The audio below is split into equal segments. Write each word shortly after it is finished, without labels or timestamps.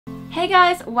Hey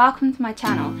guys, welcome to my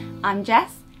channel. I'm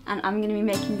Jess and I'm going to be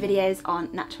making videos on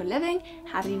natural living,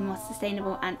 how to be more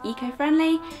sustainable and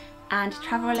eco-friendly, and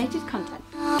travel related content.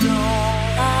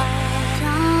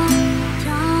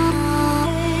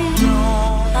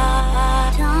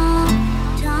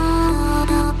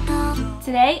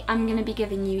 Today I'm going to be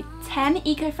giving you 10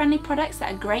 eco-friendly products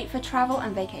that are great for travel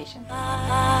and vacation.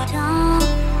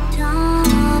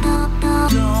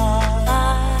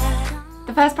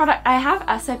 The first product I have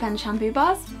are soap and shampoo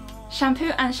bars.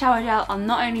 Shampoo and shower gel are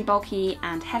not only bulky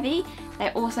and heavy, they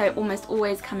also almost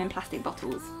always come in plastic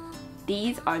bottles.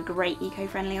 These are a great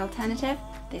eco-friendly alternative.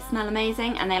 They smell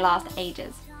amazing and they last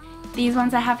ages. These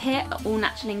ones I have here are all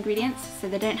natural ingredients, so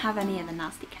they don't have any of the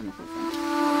nasty chemicals in.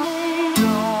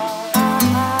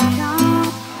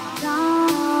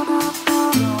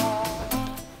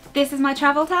 This is my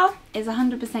travel towel. It's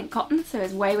 100% cotton, so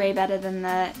it's way better than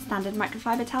the standard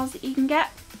microfiber towels that you can get.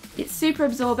 It's super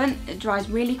absorbent, it dries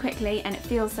really quickly, and it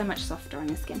feels so much softer on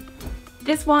your skin.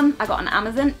 This one I got on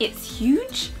Amazon. It's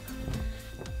huge,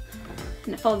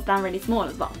 and it folds down really small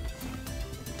as well.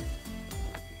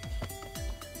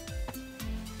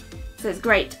 So it's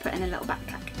great to put in a little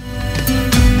backpack.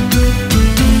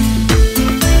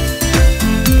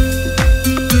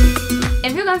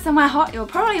 If you're going somewhere hot, you'll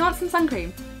probably want some sun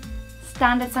cream.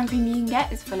 Standard sun cream you can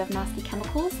get is full of nasty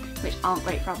chemicals which aren't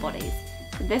great for our bodies.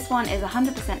 So this one is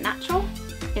 100% natural,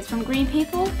 it's from Green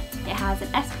People, it has an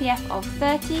SPF of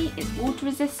 30, it's water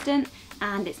resistant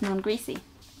and it's non-greasy.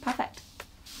 Perfect.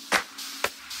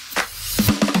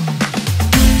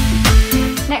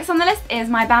 Next on the list is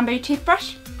my bamboo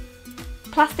toothbrush.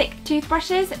 Plastic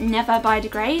toothbrushes never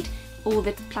biodegrade. All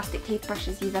the plastic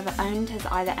toothbrushes you've ever owned has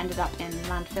either ended up in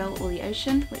landfill or the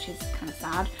ocean, which is kind of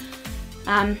sad.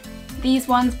 These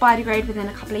ones biodegrade within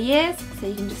a couple of years, so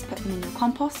you can just put them in your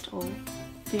compost or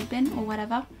food bin or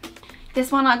whatever.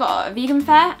 This one I got at a vegan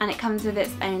fair and it comes with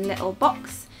its own little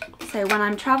box, so when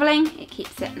I'm travelling it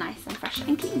keeps it nice and fresh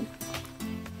and clean.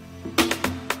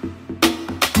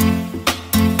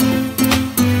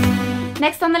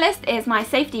 Next on the list is my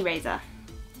safety razor.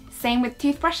 Same with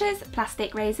toothbrushes,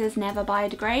 plastic razors never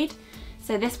biodegrade.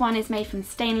 So this one is made from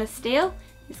stainless steel.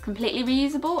 It's completely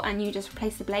reusable and you just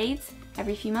replace the blades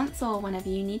every few months or whenever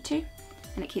you need to,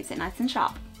 and it keeps it nice and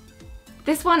sharp.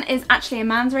 This one is actually a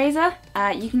man's razor.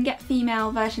 You can get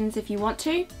female versions if you want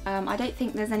to. I don't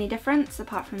think there's any difference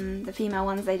apart from the female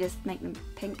ones, they just make them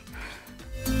pink.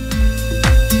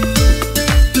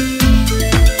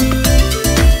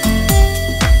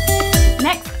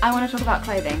 Next, I want to talk about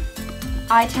clothing.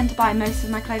 I tend to buy most of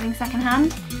my clothing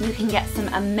secondhand. You can get some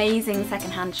amazing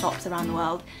secondhand shops around the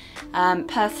world.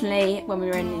 Personally, when we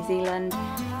were in New Zealand,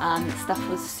 stuff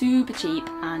was super cheap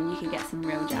and you could get some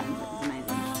real gems. It was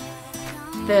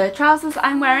amazing. The trousers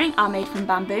I'm wearing are made from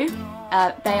bamboo.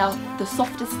 They are the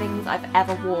softest things I've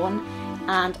ever worn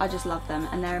and I just love them,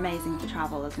 and they're amazing for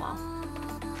travel as well.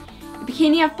 The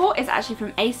bikini I've bought is actually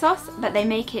from ASOS, but they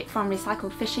make it from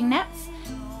recycled fishing nets.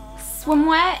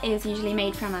 Swimwear is usually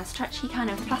made from a stretchy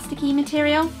kind of plasticky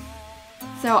material,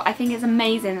 so I think it's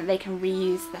amazing that they can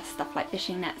reuse their stuff like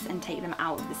fishing nets and take them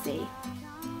out of the sea.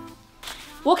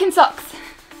 Walking socks!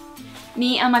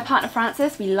 Me and my partner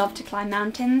Francis, we love to climb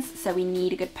mountains, so we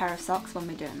need a good pair of socks when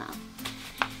we're doing that.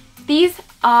 These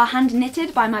are hand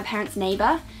knitted by my parents'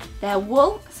 neighbour. They're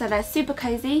wool, so they're super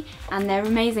cozy and they're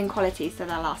amazing quality, so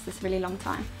they'll last us a really long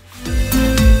time.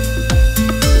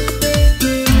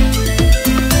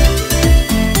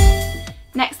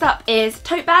 Next up is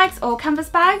tote bags or canvas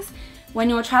bags. When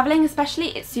you're travelling especially,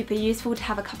 it's super useful to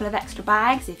have a couple of extra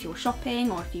bags if you're shopping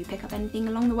or if you pick up anything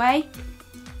along the way.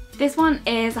 This one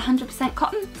is 100%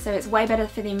 cotton, so it's way better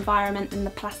for the environment than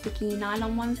the plasticky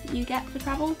nylon ones that you get for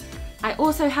travel. I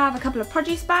also have a couple of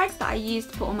produce bags that I use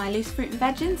to put all my loose fruit and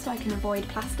veg in, so I can avoid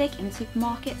plastic in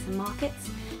supermarkets and markets.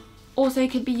 Also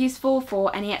could be useful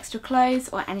for any extra clothes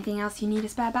or anything else you need a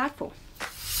spare bag for.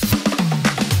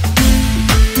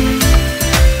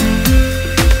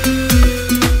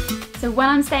 So when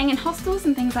I'm staying in hostels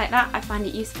and things like that, I find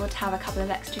it useful to have a couple of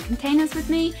extra containers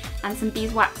with me and some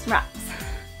beeswax wraps.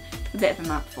 A bit of a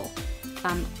mouthful.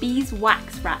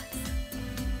 Beeswax wraps.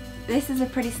 This is a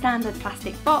pretty standard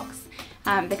plastic box.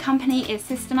 The company is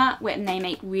Systema and they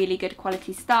make really good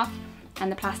quality stuff,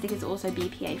 and the plastic is also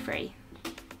BPA free.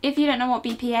 If you don't know what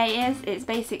BPA is, it's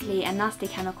basically a nasty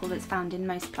chemical that's found in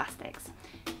most plastics.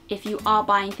 If you are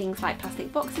buying things like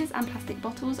plastic boxes and plastic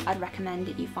bottles, I'd recommend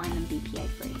that you find them BPA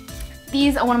free.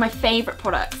 These are one of my favourite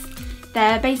products.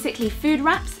 They're basically food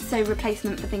wraps, so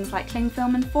replacement for things like cling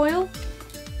film and foil.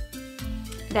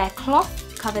 They're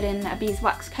cloth covered in a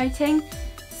beeswax coating,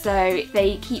 So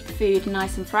they keep food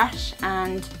nice and fresh,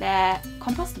 and they're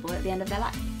compostable at the end of their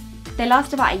life. They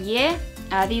last about a year.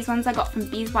 These ones I got from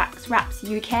Beeswax Wraps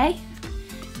UK,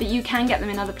 but you can get them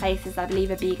in other places. I believe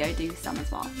Abigo do some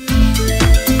as well.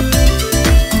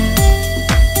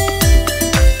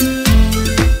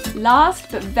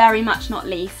 Last but very much not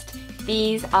least,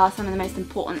 these are some of the most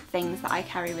important things that I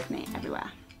carry with me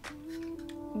everywhere.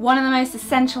 One of the most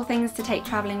essential things to take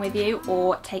travelling with you,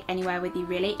 or take anywhere with you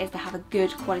really, is to have a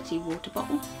good quality water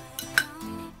bottle.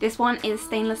 This one is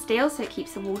stainless steel, so it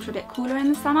keeps the water a bit cooler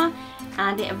in the summer,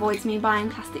 and it avoids me buying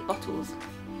plastic bottles.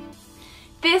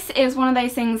 This is one of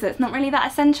those things that's not really that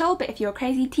essential, but if you're a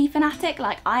crazy tea fanatic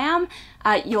like I am,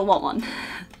 you'll want one.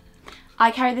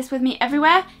 I carry this with me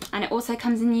everywhere, and it also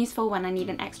comes in useful when I need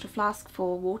an extra flask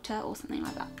for water or something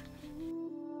like that.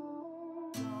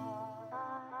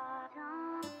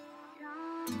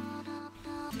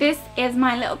 This is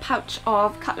my little pouch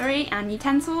of cutlery and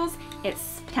utensils.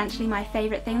 It's potentially my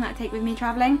favourite thing that I take with me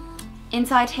travelling.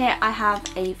 Inside here I have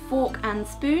a fork and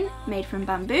spoon made from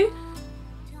bamboo.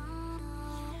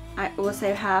 I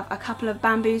also have a couple of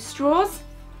bamboo straws,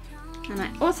 and I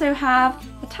also have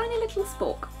a tiny little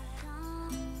spork.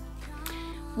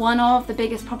 One of the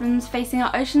biggest problems facing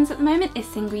our oceans at the moment is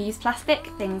single-use plastic,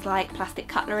 things like plastic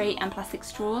cutlery and plastic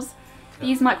straws.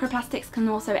 These microplastics can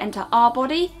also enter our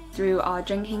body through our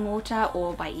drinking water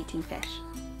or by eating fish.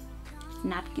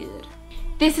 Not good.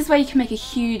 This is where you can make a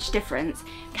huge difference.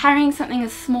 Carrying something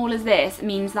as small as this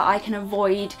means that I can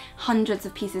avoid hundreds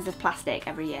of pieces of plastic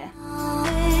every year.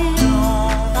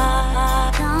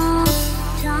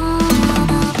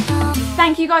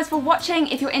 Thank you guys for watching.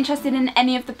 If you're interested in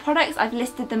any of the products, I've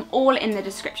listed them all in the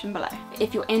description below.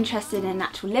 If you're interested in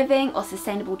natural living or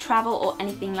sustainable travel or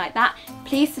anything like that,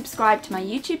 please subscribe to my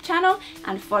YouTube channel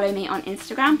and follow me on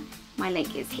Instagram. My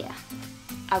link is here.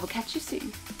 I will catch you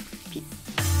soon.